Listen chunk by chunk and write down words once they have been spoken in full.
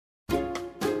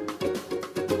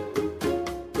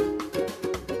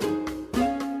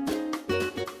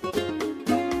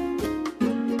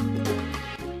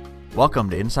Welcome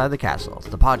to Inside the Castle,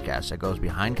 the podcast that goes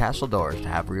behind castle doors to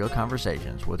have real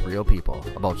conversations with real people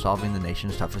about solving the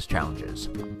nation's toughest challenges.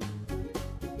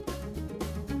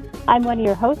 I'm one of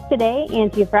your hosts today,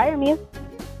 Angie Fryermuth.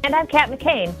 And I'm Kat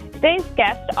McCain. Today's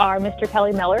guests are Mr.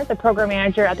 Kelly Miller, the program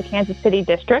manager at the Kansas City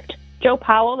District, Joe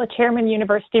Powell, the chairman,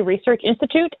 University Research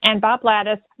Institute, and Bob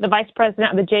Latas, the vice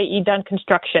president of the J.E. Dunn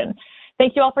Construction.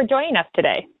 Thank you all for joining us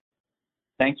today.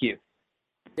 Thank you.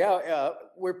 Yeah,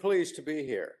 we're pleased to be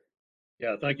here.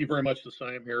 Yeah, thank you very much, the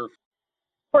same here.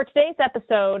 For today's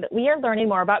episode, we are learning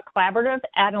more about collaborative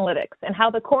analytics and how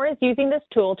the Corps is using this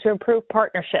tool to improve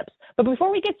partnerships. But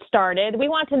before we get started, we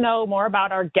want to know more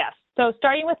about our guests. So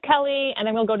starting with Kelly, and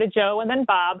then we'll go to Joe and then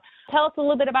Bob. Tell us a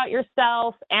little bit about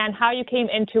yourself and how you came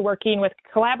into working with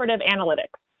collaborative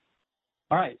analytics.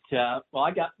 All right. Well,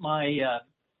 I got my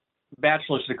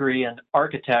bachelor's degree in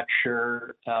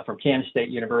architecture from Kansas State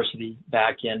University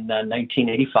back in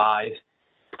 1985.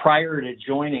 Prior to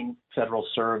joining federal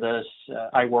service,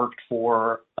 I worked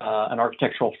for an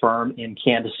architectural firm in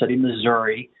Kansas City,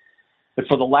 Missouri. But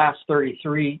for the last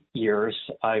 33 years,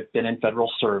 I've been in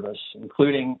federal service,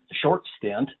 including a short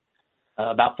stint,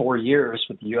 about 4 years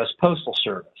with the U.S. Postal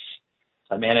Service.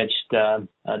 I managed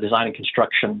design and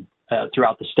construction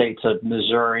throughout the states of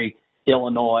Missouri,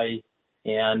 Illinois,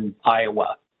 and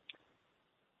Iowa.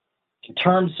 In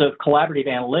terms of collaborative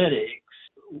analytics,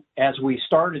 as we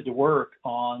started to work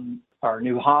on our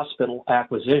new hospital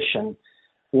acquisition,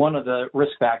 one of the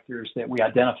risk factors that we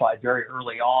identified very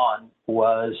early on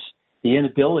was the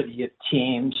inability of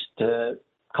teams to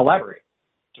collaborate,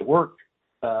 to work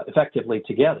effectively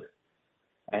together.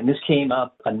 And this came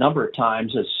up a number of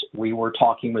times as we were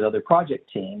talking with other project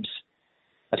teams.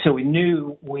 So we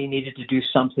knew we needed to do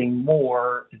something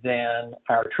more than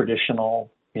our traditional,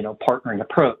 partnering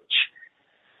approach.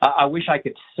 I wish I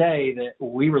could say that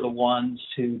we were the ones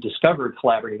who discovered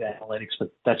collaborative analytics,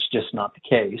 but that's just not the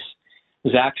case. It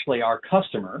was actually our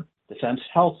customer, Defense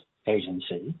Health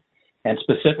Agency, and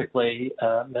specifically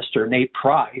Mr. Nate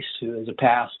Price, who is a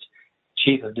past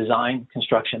chief of design,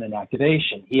 construction, and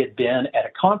activation. He had been at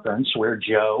a conference where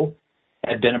Joe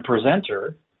had been a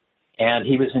presenter, and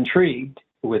he was intrigued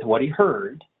with what he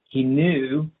heard. He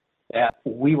knew that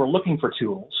we were looking for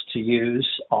tools to use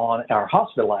on our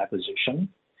hospital acquisition.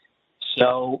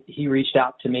 So he reached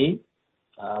out to me.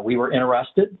 We were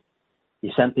interested. He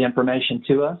sent the information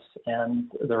to us, and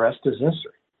the rest is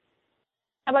history.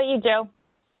 How about you, Joe?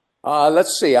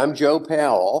 Let's see. I'm Joe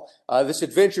Powell. This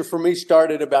adventure for me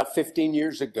started about 15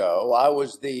 years ago. I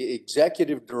was the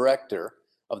executive director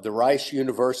of the Rice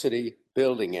University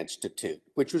Building Institute,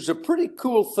 which was a pretty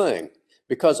cool thing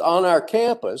because on our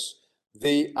campus,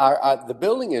 the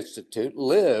Building Institute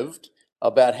lived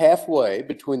about halfway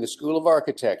between the School of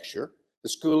Architecture, the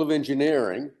School of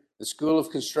Engineering, the School of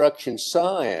Construction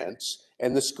Science,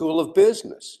 and the School of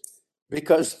Business,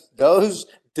 because those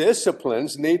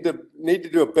disciplines need to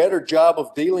do a better job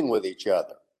of dealing with each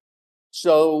other.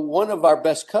 So one of our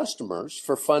best customers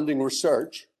for funding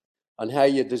research on how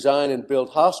you design and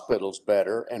build hospitals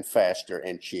better and faster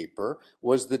and cheaper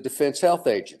was the Defense Health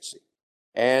Agency.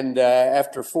 And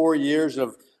after 4 years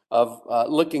of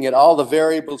looking at all the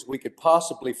variables we could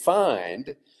possibly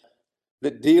find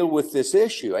that deal with this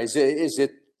issue, is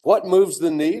it what moves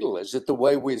the needle? Is it the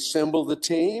way we assemble the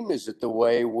team? Is it the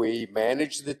way we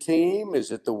manage the team? Is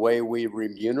it the way we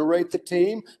remunerate the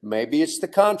team? Maybe it's the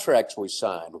contracts we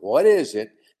sign. What is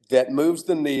it that moves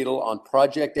the needle on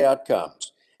project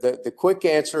outcomes? The quick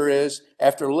answer is,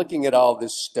 after looking at all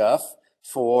this stuff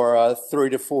for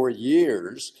 3 to 4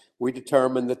 years, we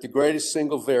determined that the greatest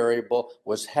single variable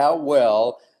was how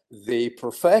well the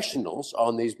professionals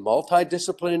on these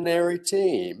multidisciplinary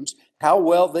teams, how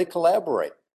well they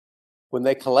collaborate. When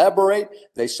they collaborate,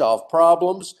 they solve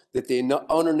problems that the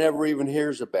owner never even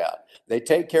hears about. They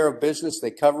take care of business,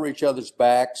 they cover each other's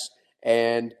backs,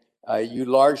 and you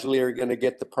largely are going to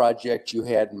get the project you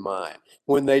had in mind.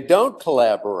 When they don't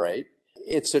collaborate,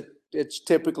 it's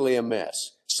typically a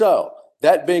mess. So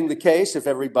that being the case, if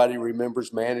everybody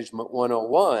remembers Management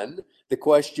 101, the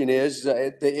question is,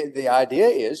 the idea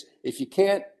is, if you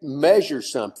can't measure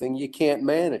something, you can't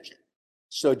manage it.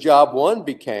 So job one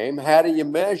became, how do you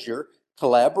measure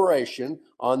collaboration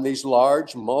on these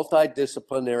large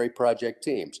multidisciplinary project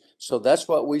teams? So that's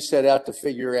what we set out to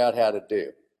figure out how to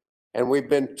do. And we've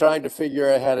been trying to figure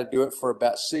out how to do it for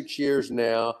about 6 years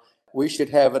now. We should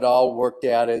have it all worked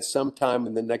out at some time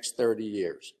in the next 30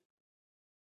 years.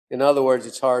 In other words,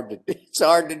 it's hard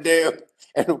to do.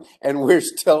 And we're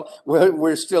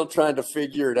still trying to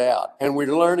figure it out. And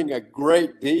we're learning a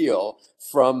great deal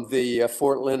from the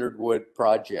Fort Leonard Wood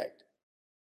project.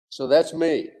 So that's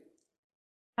me.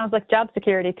 Sounds like job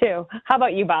security too. How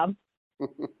about you, Bob?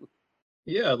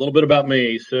 Yeah, a little bit about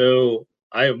me. So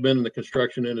I have been in the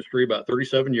construction industry about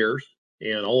 37 years,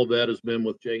 and all of that has been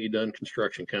with J.E. Dunn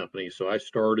Construction Company. So I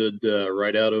started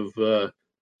right out of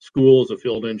school as a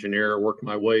field engineer, worked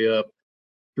my way up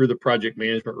through the project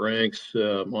management ranks,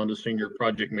 on to senior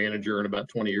project manager, and about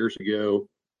 20 years ago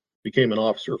became an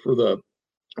officer for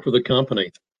the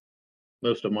company.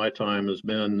 Most of my time has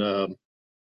been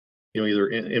either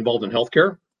involved in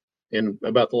healthcare, and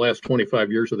about the last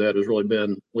 25 years of that has really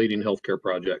been leading healthcare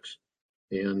projects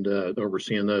and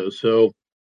overseeing those. So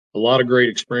a lot of great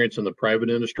experience in the private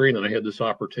industry, and then I had this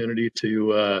opportunity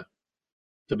to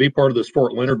be part of this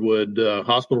Fort Leonard Wood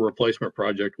hospital replacement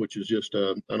project, which is just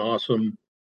an awesome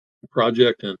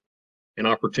project and an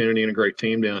opportunity and a great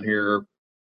team down here.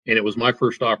 And it was my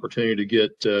first opportunity to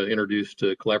get introduced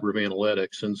to collaborative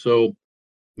analytics. And so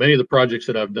many of the projects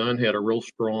that I've done had a real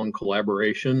strong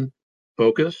collaboration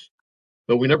focus,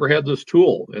 but we never had this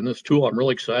tool. And this tool I'm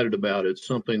really excited about. It's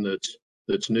something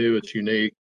that's new, it's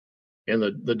unique, and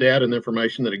the data and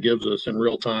information that it gives us in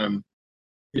real time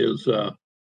is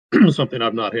something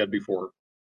I've not had before.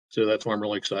 So that's why I'm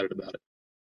really excited about it.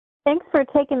 Thanks for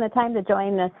taking the time to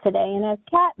join us today. And as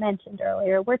Kat mentioned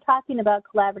earlier, we're talking about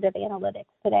collaborative analytics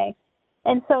today.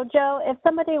 And so, Joe, if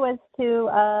somebody was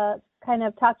to kind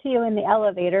of talk to you in the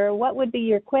elevator, what would be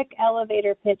your quick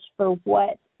elevator pitch for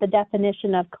what the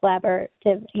definition of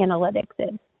collaborative analytics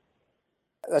is?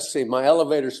 Let's see, my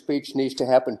elevator speech needs to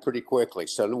happen pretty quickly.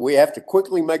 So we have to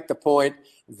quickly make the point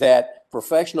that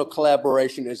professional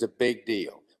collaboration is a big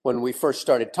deal. When we first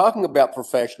started talking about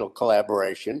professional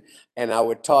collaboration, and I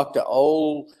would talk to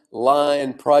old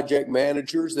line project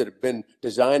managers that have been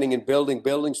designing and building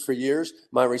buildings for years,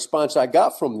 my response I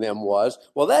got from them was,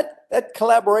 well, that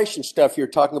collaboration stuff you're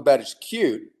talking about is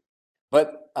cute,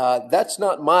 but that's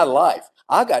not my life.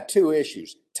 I got two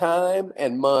issues, time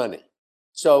and money.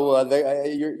 So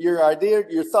your idea,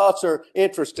 your thoughts are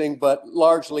interesting, but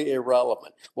largely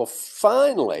irrelevant. Well,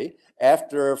 finally,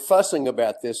 after fussing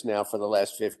about this now for the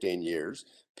last 15 years,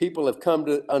 people have come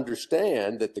to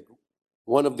understand that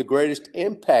one of the greatest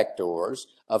impactors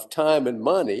of time and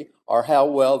money are how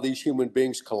well these human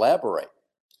beings collaborate.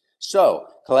 So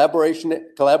collaboration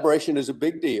is a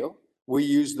big deal. We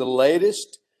use the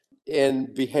latest in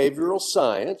behavioral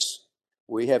science.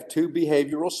 We have two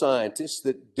behavioral scientists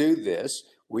that do this.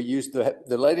 We use the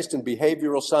latest in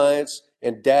behavioral science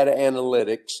and data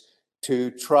analytics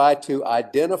to try to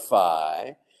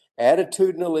identify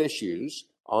attitudinal issues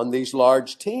on these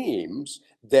large teams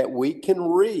that we can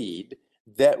read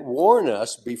that warn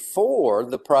us before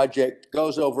the project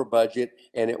goes over budget,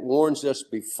 and it warns us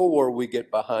before we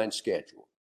get behind schedule.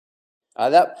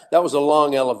 That was a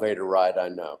long elevator ride, I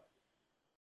know.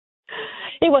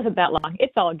 It wasn't that long.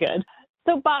 It's all good.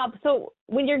 So Bob,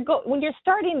 when you're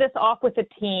starting this off with a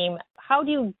team, how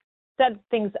do you set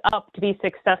things up to be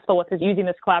successful with using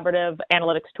this collaborative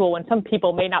analytics tool when some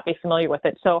people may not be familiar with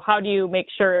it? So how do you make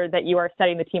sure that you are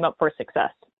setting the team up for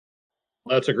success?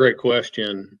 That's a great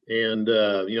question. And,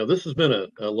 this has been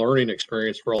a learning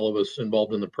experience for all of us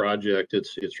involved in the project.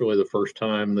 It's really the first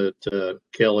time that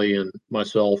Kelly and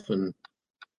myself and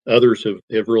others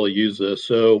have really used this.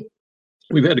 So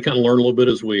we've had to kind of learn a little bit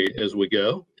as we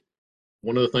go.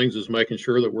 One of the things is making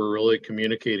sure that we're really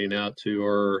communicating out to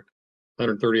our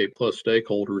 138 plus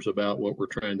stakeholders about what we're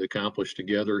trying to accomplish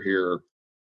together here.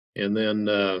 And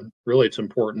then really it's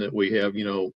important that we have,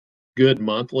 good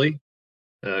monthly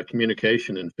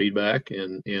communication and feedback.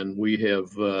 And we have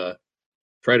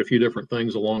tried a few different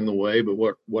things along the way. But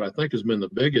what I think has been the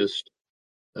biggest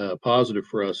positive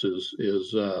for us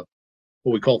is what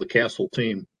we call the Castle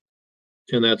team.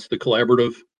 And that's the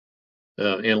collaborative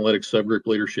analytics subgroup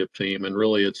leadership team. And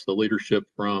really it's the leadership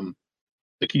from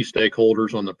the key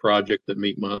stakeholders on the project that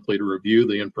meet monthly to review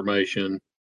the information,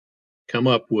 come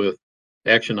up with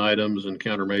action items and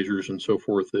countermeasures and so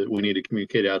forth that we need to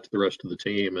communicate out to the rest of the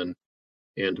team. And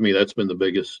to me, that's been the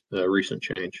biggest recent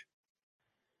change.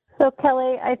 So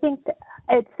Kelly, I think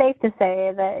it's safe to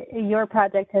say that your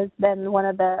project has been one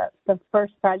of the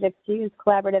first projects to use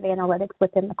collaborative analytics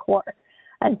within the Corps.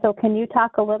 And so can you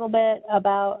talk a little bit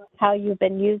about how you've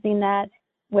been using that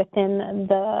within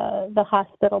the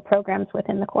hospital programs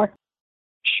within the Corps?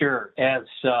 Sure. As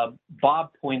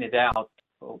Bob pointed out,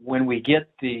 when we get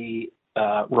the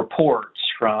reports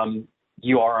from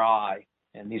URI,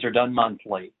 and these are done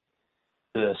monthly,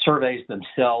 the surveys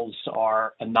themselves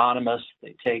are anonymous.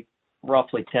 They take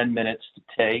roughly 10 minutes to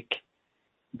take.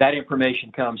 That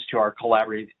information comes to our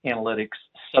collaborative analytics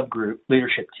subgroup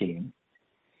leadership team.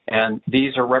 And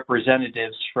these are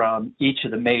representatives from each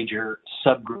of the major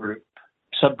subgroups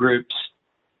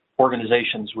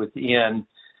organizations within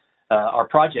our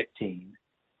project team.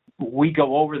 We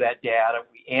go over that data,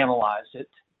 we analyze it.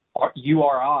 Our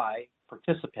URI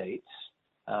participates.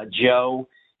 Joe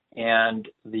and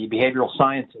the behavioral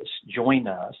scientists join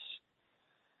us,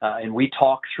 and we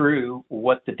talk through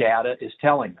what the data is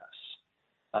telling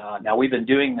us. Now, we've been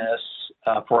doing this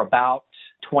for about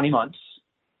 20 months,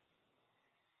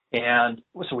 and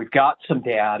so we've got some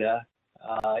data,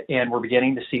 and we're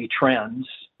beginning to see trends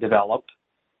develop.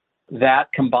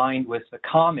 That, combined with the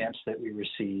comments that we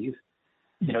receive,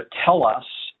 tell us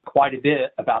quite a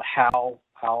bit about how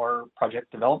our project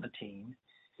development team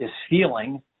is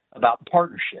feeling about the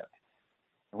partnership.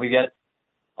 We get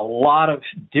a lot of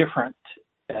different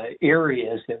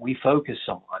areas that we focus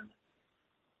on.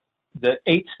 The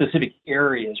 8 specific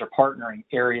areas or partnering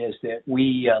areas that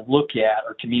we look at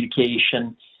are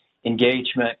communication,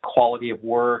 engagement, quality of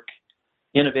work,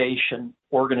 innovation,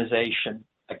 organization,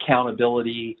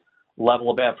 accountability,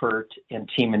 level of effort, and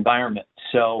team environment.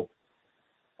 So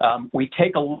we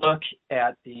take a look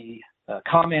at the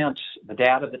comments, the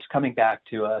data that's coming back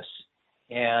to us,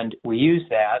 and we use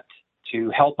that to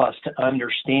help us to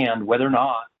understand whether or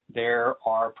not there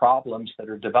are problems that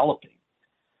are developing.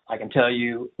 I can tell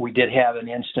you we did have an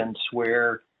instance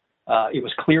where it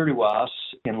was clear to us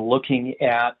in looking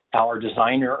at our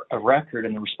designer of record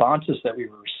and the responses that we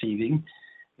were receiving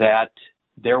that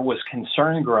there was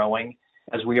concern growing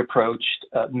as we approached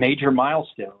a major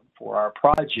milestone for our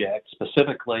project.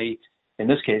 Specifically, in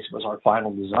this case, it was our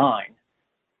final design.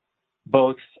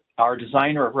 Both our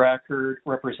designer of record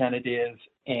representative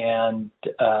and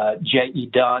J.E.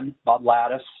 Dunn, Bob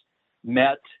Latas,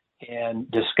 met and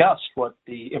discussed what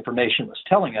the information was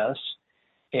telling us.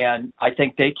 And I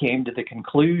think they came to the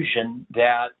conclusion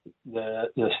that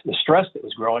the stress that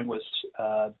was growing was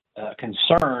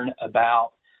concern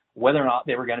about whether or not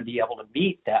they were going to be able to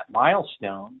meet that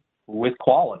milestone with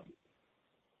quality.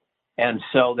 And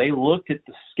so they looked at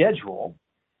the schedule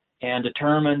and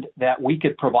determined that we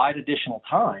could provide additional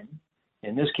time,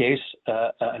 in this case,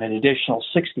 an additional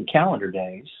 60 calendar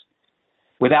days,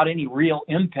 without any real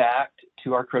impact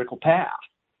to our critical path.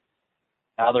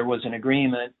 Now, there was an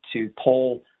agreement to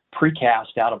pull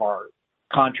precast out of our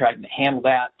contract and handle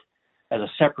that as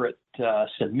a separate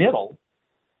submittal,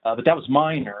 but that was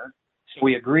minor. So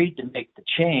we agreed to make the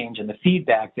change, and the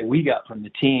feedback that we got from the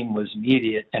team was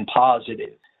immediate and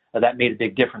positive. That made a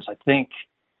big difference. I think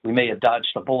we may have dodged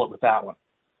a bullet with that one.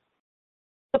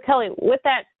 So Kelly, with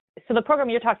that, so the program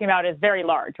you're talking about is very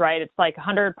large, right? It's like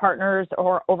 100 partners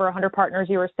or over 100 partners,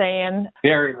 you were saying?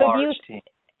 Very large team.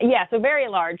 Yeah, so very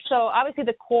large. So obviously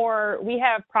the core, we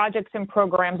have projects and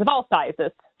programs of all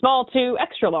sizes, small to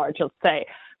extra large, let's say.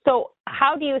 So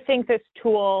how do you think this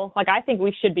tool, like I think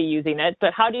we should be using it,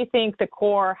 but how do you think the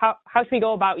core, how should we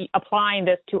go about applying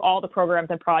this to all the programs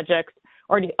and projects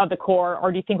of the core, or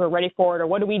do you think we're ready for it, or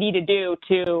what do we need to do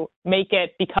to make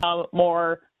it become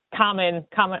more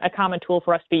a common tool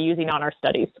for us to be using on our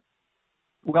studies?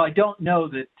 Well, I don't know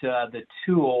that the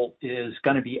tool is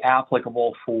going to be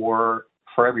applicable for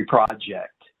every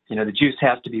project. The juice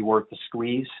has to be worth the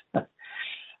squeeze.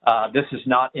 This is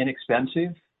not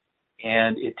inexpensive,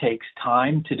 and it takes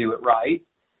time to do it right.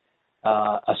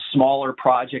 A smaller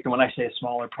project, and when I say a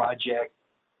smaller project,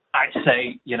 I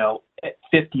say,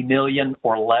 50 million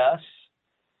or less,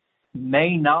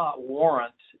 may not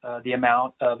warrant the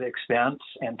amount of expense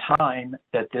and time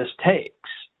that this takes.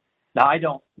 Now, I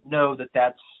don't know that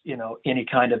that's, any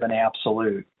kind of an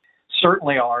absolute.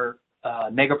 Certainly our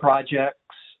mega projects,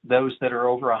 those that are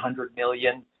over 100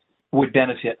 million, would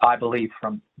benefit, I believe,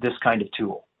 from this kind of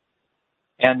tool.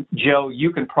 And Joe,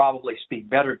 you can probably speak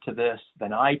better to this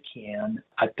than I can.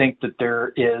 I think that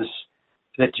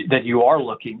that you are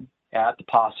looking at the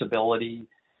possibility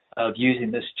of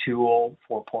using this tool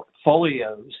for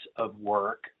portfolios of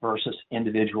work versus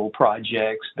individual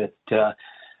projects. But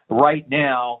right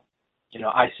now,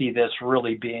 I see this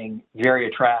really being very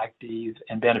attractive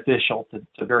and beneficial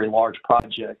to very large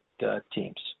project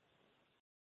teams.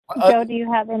 Joe, do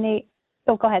you have any?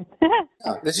 Oh, go ahead.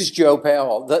 This is Joe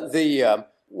Powell.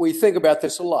 We think about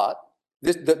this a lot.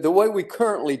 The way we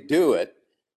currently do it,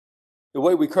 the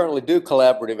way we currently do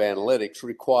collaborative analytics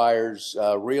requires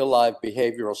real life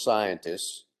behavioral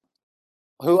scientists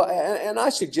who, and I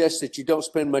suggest that you don't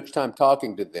spend much time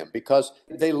talking to them because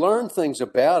they learn things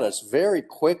about us very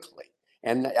quickly.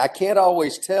 And I can't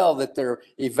always tell that they're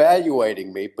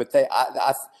evaluating me, but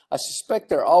I suspect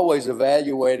they're always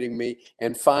evaluating me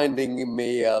and finding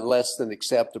me a less than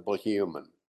acceptable human.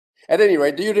 At any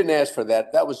rate, you didn't ask for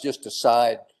that. That was just a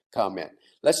side comment.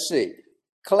 Let's see.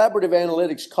 Collaborative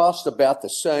analytics costs about the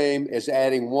same as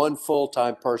adding one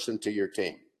full-time person to your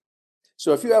team.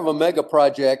 So if you have a mega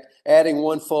project, adding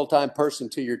one full-time person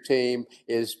to your team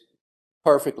is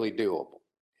perfectly doable.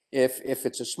 If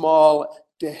it's a small,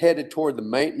 headed toward the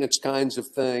maintenance kinds of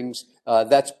things,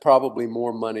 that's probably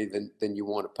more money than you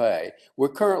want to pay. We're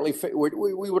currently,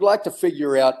 we would like to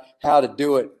figure out how to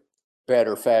do it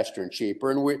better, faster, and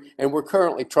cheaper, and we're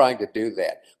currently trying to do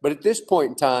that. But at this point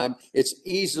in time, it's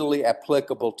easily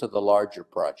applicable to the larger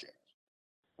project.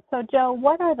 So, Joe,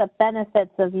 what are the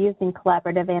benefits of using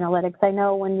collaborative analytics? I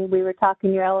know when we were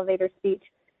talking your elevator speech,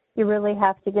 you really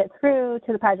have to get through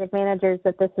to the project managers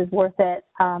that this is worth it,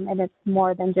 and it's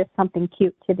more than just something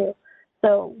cute to do.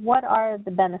 So what are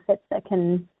the benefits that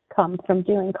can come from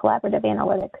doing collaborative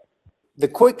analytics? The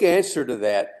quick answer to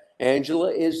that,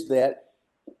 Angela, is that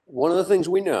one of the things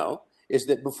we know is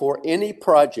that before any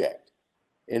project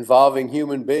involving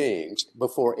human beings,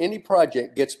 before any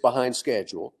project gets behind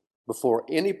schedule, before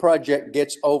any project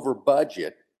gets over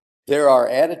budget, there are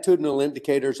attitudinal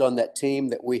indicators on that team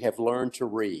that we have learned to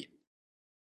read.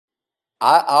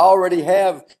 I already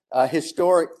have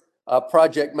historic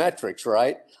project metrics,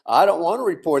 right? I don't want a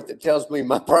report that tells me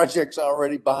my project's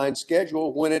already behind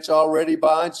schedule when it's already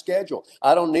behind schedule.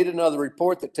 I don't need another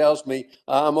report that tells me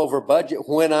I'm over budget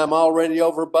when I'm already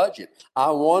over budget.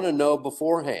 I want to know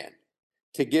beforehand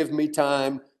to give me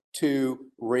time to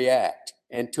react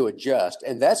and to adjust.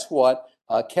 And that's what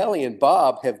Kelly and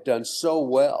Bob have done so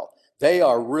well. They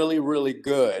are really, really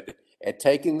good at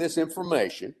taking this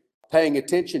information, paying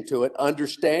attention to it,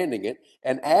 understanding it,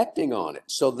 and acting on it.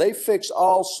 So they fix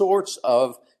all sorts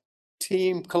of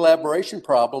team collaboration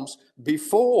problems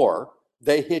before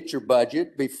they hit your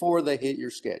budget, before they hit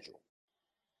your schedule.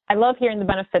 I love hearing the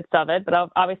benefits of it, but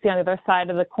obviously on the other side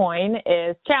of the coin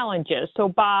is challenges. So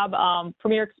Bob,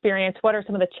 from your experience, what are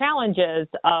some of the challenges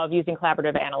of using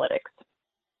collaborative analytics?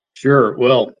 Sure.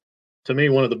 Well, to me,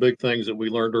 one of the big things that we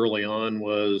learned early on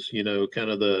was, kind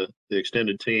of the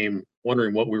extended team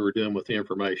wondering what we were doing with the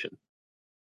information.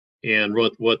 And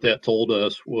what that told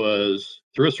us was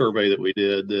through a survey that we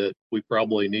did that we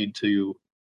probably need to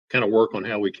kind of work on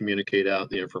how we communicate out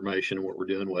the information and what we're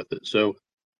doing with it. So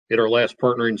at our last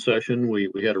partnering session, we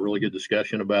had a really good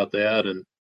discussion about that. And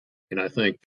I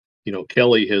think,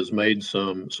 Kelly has made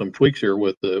some tweaks here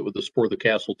with the support of the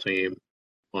Castle team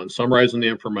on summarizing the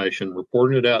information,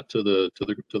 reporting it out to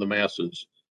the masses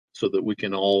so that we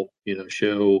can all,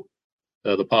 show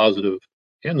the positive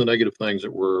and the negative things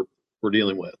that we're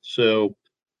dealing with. So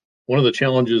one of the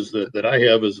challenges that I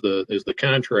have as the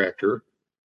contractor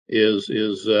is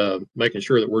making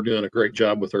sure that we're doing a great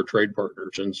job with our trade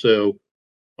partners. And so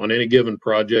on any given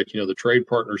project, the trade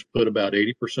partners put about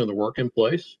 80% of the work in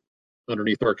place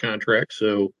underneath our contract.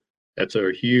 So that's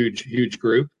a huge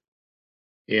group.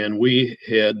 And we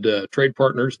had trade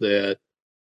partners that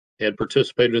had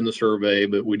participated in the survey,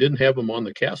 but we didn't have them on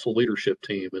the Castle leadership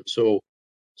team. And so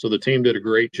the team did a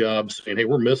great job saying, hey,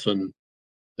 we're missing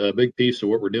a big piece of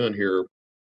what we're doing here.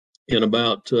 And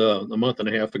about a month and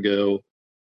a half ago,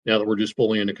 now that we're just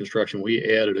fully into construction, we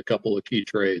added a couple of key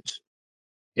trades.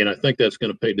 And I think that's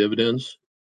going to pay dividends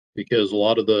because a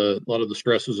lot of the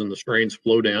stresses and the strains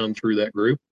flow down through that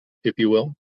group, if you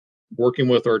will. Working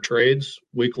with our trades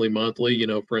weekly, monthly,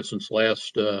 for instance,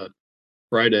 last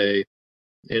Friday,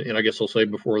 and I guess I'll say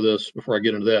before I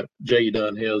get into that, J.E.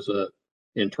 Dunn has a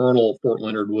internal Fort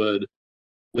Leonard Wood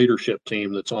leadership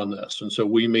team that's on this. And so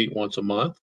we meet once a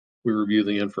month. We review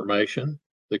the information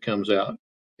that comes out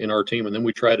in our team, and then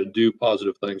we try to do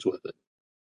positive things with it.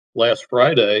 Last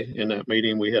Friday in that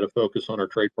meeting, we had a focus on our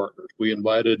trade partners. We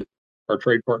invited our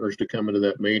trade partners to come into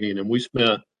that meeting, and we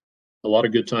spent a lot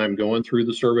of good time going through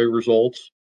the survey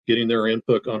results, getting their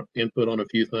input on a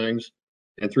few things.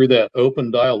 And through that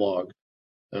open dialogue,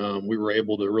 we were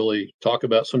able to really talk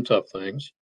about some tough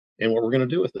things and what we're going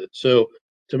to do with it. So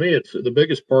to me, it's the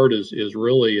biggest part is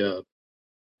really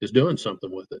is doing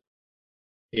something with it.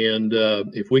 And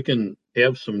if we can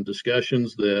have some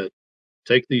discussions that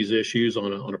take these issues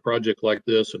on a project like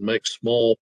this and make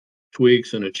small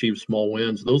tweaks and achieve small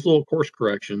wins, those little course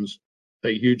corrections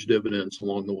pay huge dividends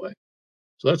along the way.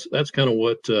 So that's kind of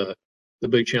what the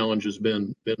big challenge has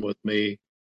been with me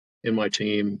and my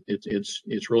team.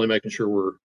 It's really making sure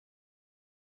we're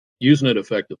using it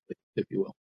effectively, if you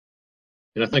will.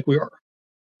 And I think we are.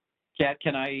 Kat,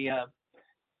 can I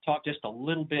talk just a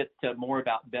little bit more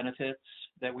about benefits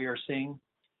that we are seeing?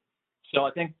 So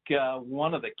I think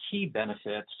one of the key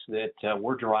benefits that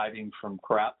we're deriving from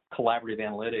collaborative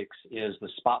analytics is the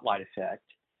spotlight effect.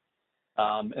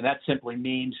 And that simply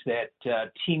means that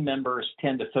team members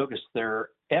tend to focus their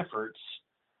efforts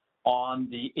on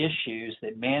the issues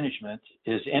that management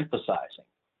is emphasizing.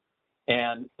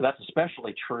 And that's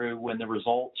especially true when the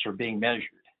results are being measured.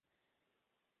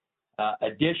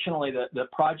 Additionally, the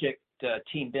project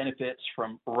team benefits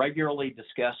from regularly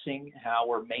discussing how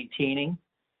we're maintaining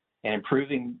and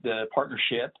improving the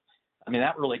partnership. I mean,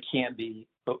 that really can't be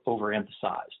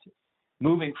overemphasized.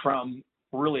 Moving from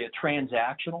really a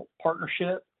transactional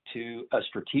partnership to a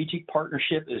strategic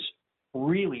partnership is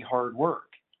really hard work.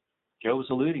 Joe was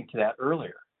alluding to that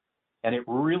earlier. And it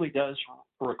really does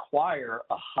require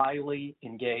a highly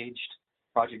engaged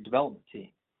project development team.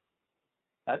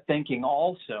 That thinking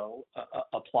also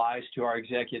applies to our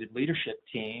executive leadership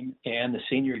team and the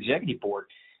senior executive board.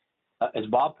 As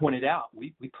Bob pointed out,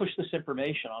 we push this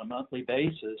information on a monthly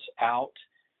basis out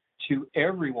to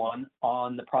everyone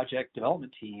on the project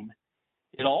development team.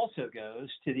 It also goes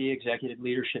to the executive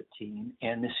leadership team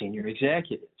and the senior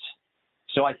executives.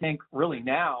 So I think really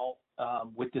now,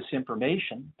 with this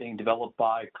information being developed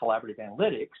by Collaborative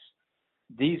Analytics,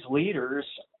 these leaders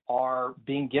are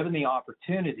being given the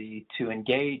opportunity to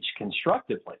engage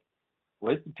constructively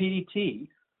with the PDT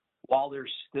while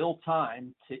there's still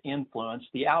time to influence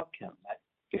the outcome.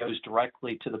 That goes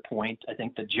directly to the point I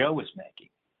think that Joe was making.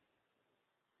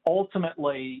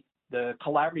 Ultimately, the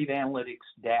Collaborative Analytics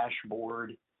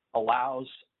dashboard allows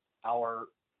our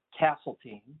Castle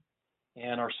team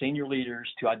and our senior leaders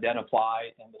to identify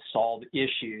and to solve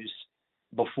issues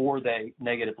before they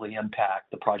negatively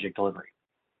impact the project delivery.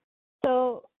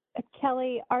 So,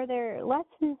 Kelly, are there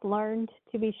lessons learned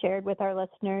to be shared with our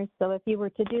listeners? So if you were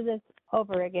to do this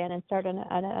over again and start on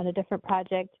a different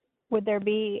project, would there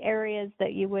be areas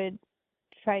that you would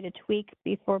try to tweak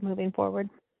before moving forward?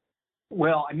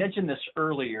 Well, I mentioned this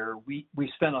earlier. We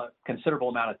spent a considerable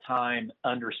amount of time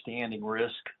understanding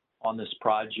risk on this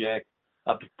project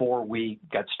before we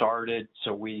got started.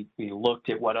 So we looked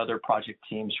at what other project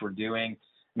teams were doing.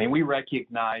 I mean, we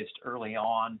recognized early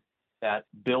on that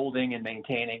building and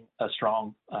maintaining a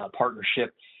strong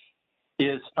partnership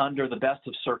is, under the best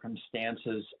of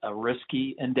circumstances, a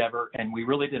risky endeavor, and we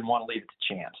really didn't want to leave it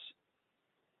to chance.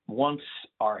 Once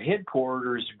our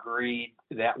headquarters agreed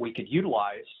that we could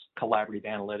utilize Collaborative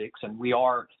Analytics, and we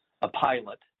are a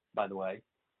pilot, by the way,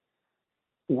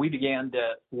 we began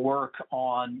to work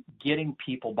on getting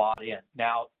people bought in.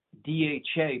 Now,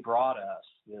 DHA brought us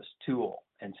this tool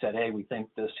and said, hey, we think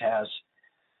this has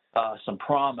some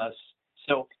promise.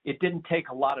 So it didn't take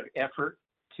a lot of effort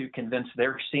to convince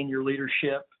their senior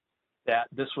leadership that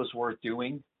this was worth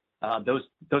doing.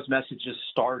 Those messages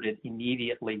started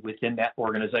immediately within that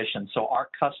organization. So our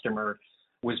customer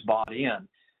was bought in.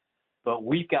 But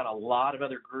we've got a lot of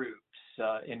other groups,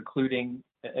 including,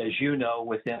 as you know,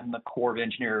 within the Corps of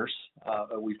Engineers,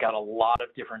 we've got a lot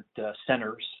of different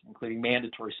centers, including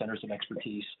mandatory centers of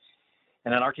expertise.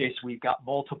 And in our case, we've got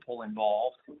multiple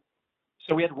involved.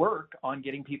 So we had to work on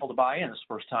getting people to buy in. It's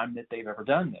the first time that they've ever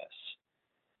done this.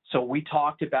 So we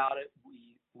talked about it.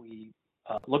 We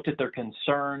looked at their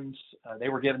concerns. They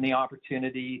were given the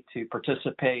opportunity to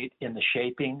participate in the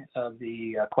shaping of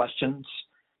the questions.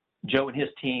 Joe and his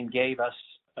team gave us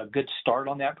a good start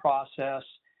on that process.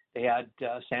 They had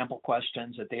sample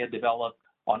questions that they had developed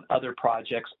on other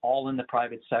projects, all in the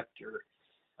private sector.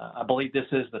 I believe this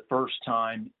is the first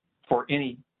time for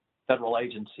any federal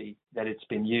agency that it's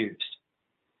been used.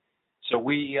 So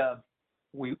we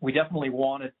definitely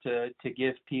wanted to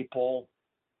give people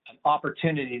an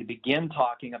opportunity to begin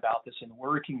talking about this and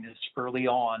working this early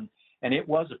on, and it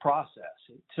was a process.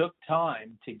 It took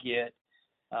time to get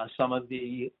some of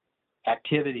the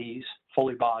activities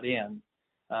fully bought in,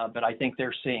 but I think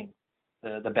they're seeing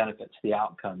the benefits, the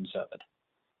outcomes of it.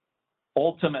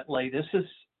 Ultimately, this is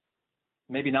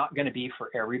maybe not going to be for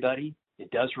everybody.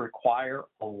 It does require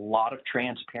a lot of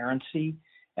transparency,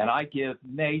 and I give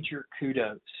major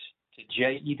kudos to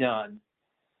J.E. Dunn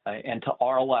and to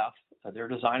RLF, their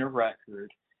designer of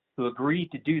record, who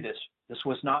agreed to do this. This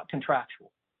was not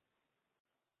contractual.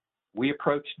 We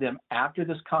approached them after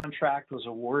this contract was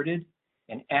awarded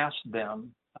and asked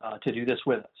them to do this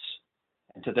with us.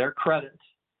 And to their credit,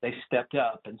 they stepped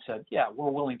up and said, yeah,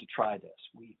 we're willing to try this.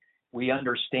 We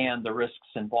understand the risks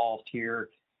involved here,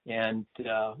 and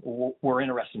we're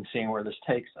interested in seeing where this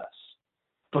takes us.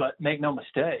 But make no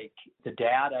mistake, the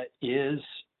data is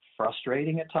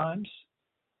frustrating at times,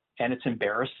 and it's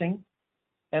embarrassing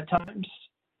at times.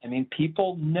 I mean,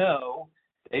 people know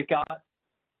they've got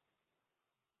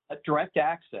a direct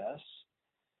access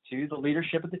to the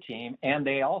leadership of the team, and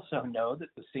they also know that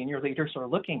the senior leaders are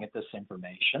looking at this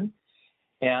information,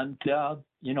 and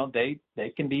they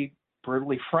can be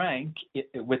brutally frank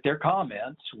with their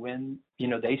comments when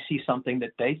they see something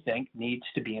that they think needs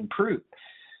to be improved.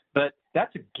 But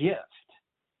that's a gift.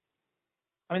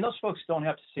 I mean, those folks don't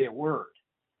have to say a word.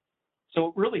 So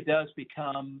it really does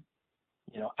become,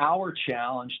 our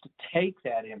challenge to take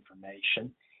that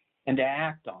information and to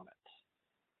act on it.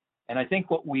 And I think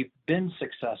what we've been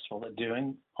successful at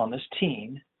doing on this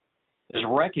team is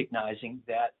recognizing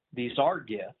that these are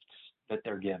gifts that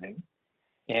they're giving.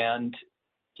 And,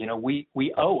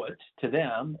 we owe it to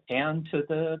them and to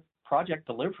the project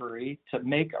delivery to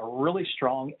make a really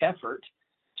strong effort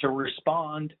to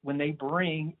respond when they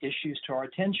bring issues to our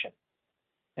attention.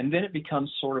 And then it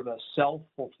becomes sort of a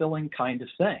self-fulfilling kind of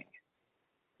thing.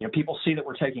 People see that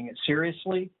we're taking it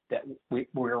seriously, that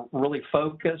we're really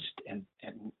focused and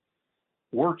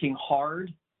working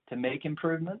hard to make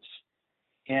improvements,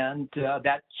 and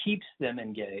that keeps them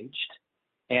engaged,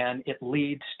 and it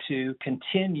leads to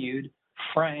continued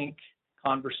frank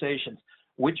conversations,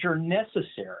 which are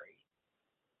necessary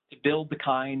to build the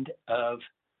kind of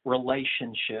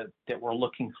relationship that we're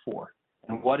looking for.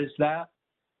 And what is that?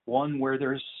 One where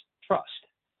there's trust.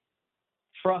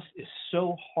 Trust is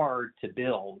so hard to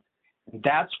build.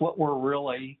 That's what we're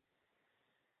working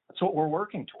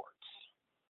towards.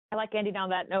 I like ending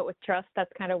on that note with trust.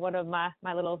 That's kind of one of my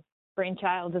little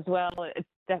brainchild as well. It's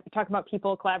talking about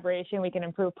people, collaboration. We can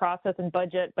improve process and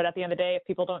budget, but at the end of the day, if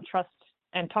people don't trust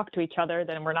and talk to each other,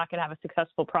 then we're not going to have a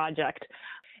successful project.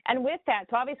 And with that,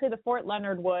 so obviously the Fort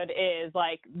Leonard Wood is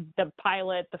like the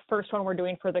pilot, the first one we're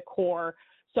doing for the Corps.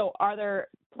 So are there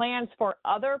plans for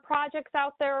other projects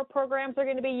out there or programs that are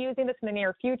going to be using this in the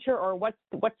near future, or what's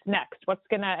next? What's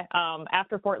going to,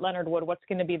 after Fort Leonard Wood, what's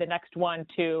going to be the next one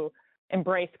to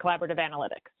embrace collaborative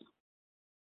analytics?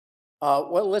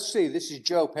 Well, let's see. This is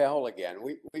Joe Powell again.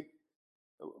 We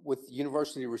with the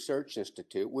University Research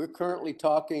Institute, we're currently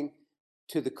talking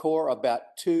to the Corps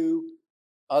about two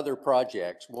other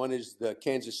projects. One is the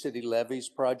Kansas City Levees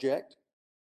project,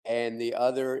 and the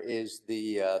other is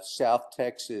the South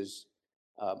Texas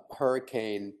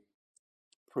hurricane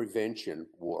prevention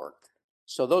work.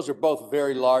 So those are both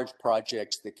very large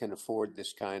projects that can afford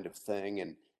this kind of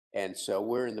thing, and so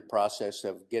we're in the process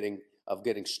of getting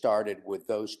started with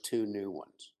those two new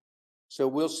ones. So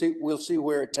we'll see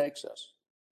where it takes us.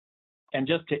 And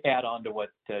just to add on to what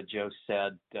Joe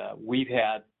said, we've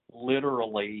had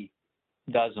literally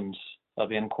dozens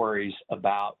of inquiries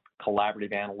about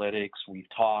collaborative analytics. We've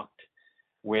talked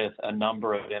with a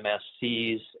number of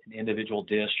MSCs and individual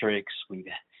districts. We've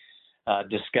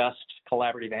discussed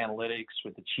collaborative analytics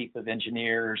with the chief of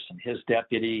engineers and his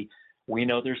deputy. We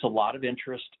know there's a lot of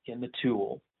interest in the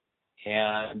tool,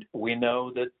 and we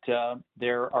know that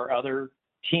there are other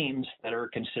teams that are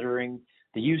considering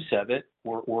the use of it.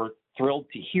 We're thrilled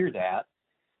to hear that.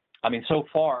 I mean, so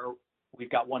far, we've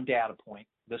got one data point,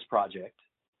 this project.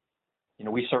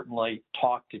 We certainly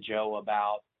talked to Joe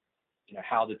about,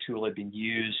 how the tool had been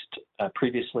used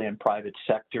previously in private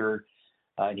sector,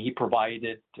 and he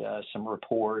provided some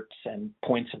reports and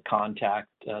points of contact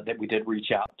that we did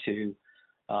reach out to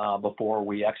before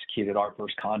we executed our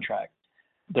first contract.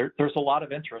 There's a lot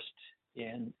of interest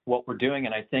in what we're doing,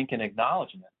 and I think an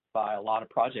acknowledgement by a lot of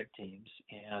project teams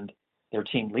and their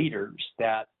team leaders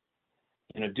that,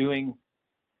 doing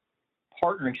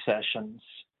partnering sessions,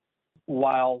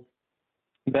 while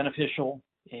beneficial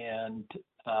and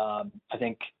I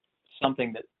think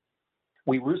something that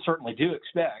we certainly do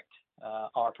expect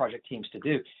our project teams to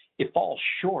do, it falls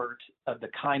short of the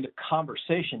kind of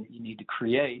conversation that you need to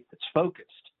create that's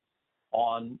focused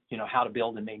on, how to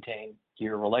build and maintain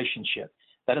your relationship.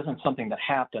 That isn't something that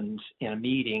happens in a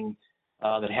meeting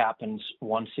that happens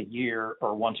once a year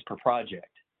or once per project.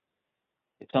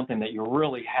 It's something that you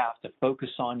really have to focus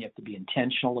on. You have to be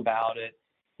intentional about it,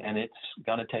 and it's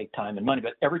going to take time and money.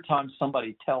 But every time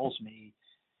somebody tells me,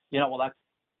 well,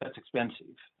 that's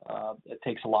expensive, it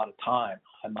takes a lot of time,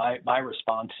 and my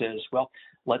response is, well,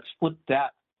 let's flip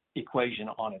that equation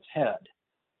on its head.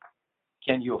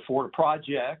 Can you afford a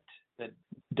project that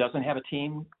doesn't have a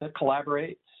team that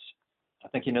collaborates? I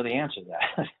think you know the answer to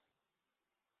that.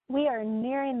 We are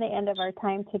nearing the end of our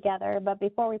time together, but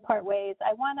before we part ways,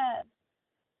 I want to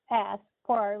ask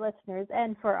for our listeners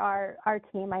and for our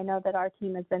team. I know that our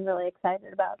team has been really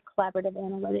excited about collaborative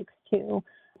analytics too.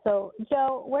 So,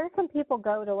 Joe, where can people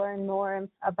go to learn more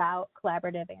about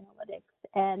collaborative analytics?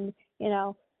 And,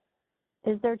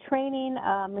 is there training?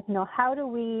 How do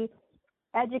we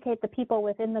educate the people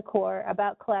within the Corps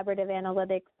about collaborative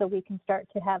analytics so we can start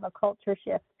to have a culture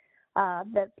shift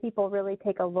that people really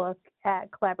take a look at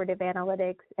collaborative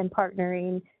analytics and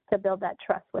partnering to build that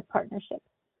trust with partnerships?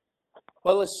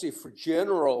 Well, let's see. For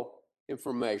general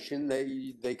information,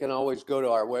 they can always go to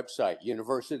our website,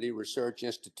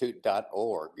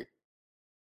 universityresearchinstitute.org.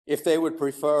 If they would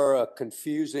prefer a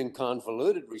confusing,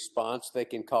 convoluted response, they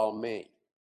can call me.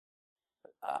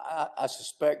 I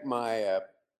suspect my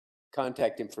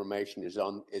contact information is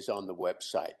on the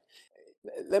website.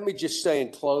 Let me just say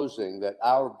in closing that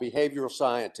our behavioral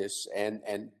scientists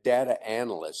and data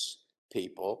analysts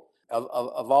people of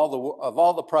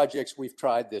all the projects we've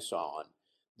tried this on,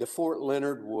 the Fort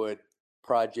Leonard Wood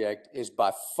project is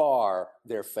by far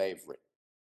their favorite.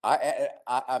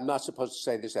 I'm not supposed to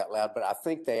say this out loud, but I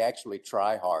think they actually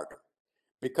try harder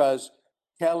because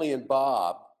Kelly and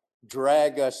Bob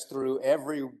drag us through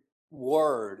every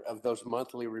word of those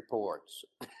monthly reports.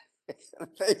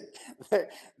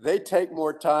 they take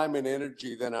more time and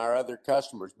energy than our other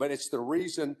customers, but it's the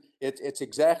reason, it's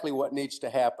exactly what needs to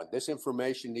happen. This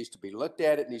information needs to be looked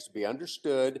at, it needs to be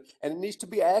understood, and it needs to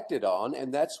be acted on,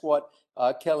 and that's what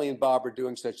Kelly and Bob are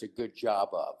doing such a good job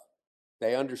of.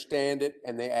 They understand it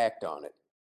and they act on it.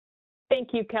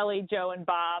 Thank you, Kelly, Joe, and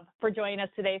Bob, for joining us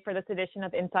today for this edition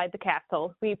of Inside the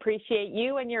Castle. We appreciate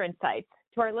you and your insights.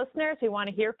 To our listeners, we want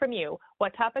to hear from you.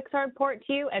 What topics are important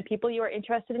to you and people you are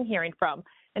interested in hearing from?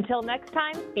 Until next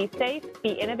time, be safe,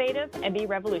 be innovative, and be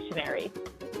revolutionary.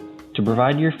 To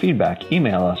provide your feedback,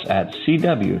 email us at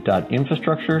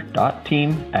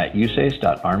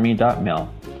cw.infrastructure.team@usace.army.mil.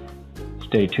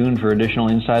 Stay tuned for additional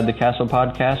Inside the Castle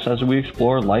podcasts as we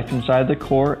explore life inside the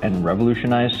Corps and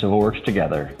revolutionize civil works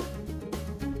together.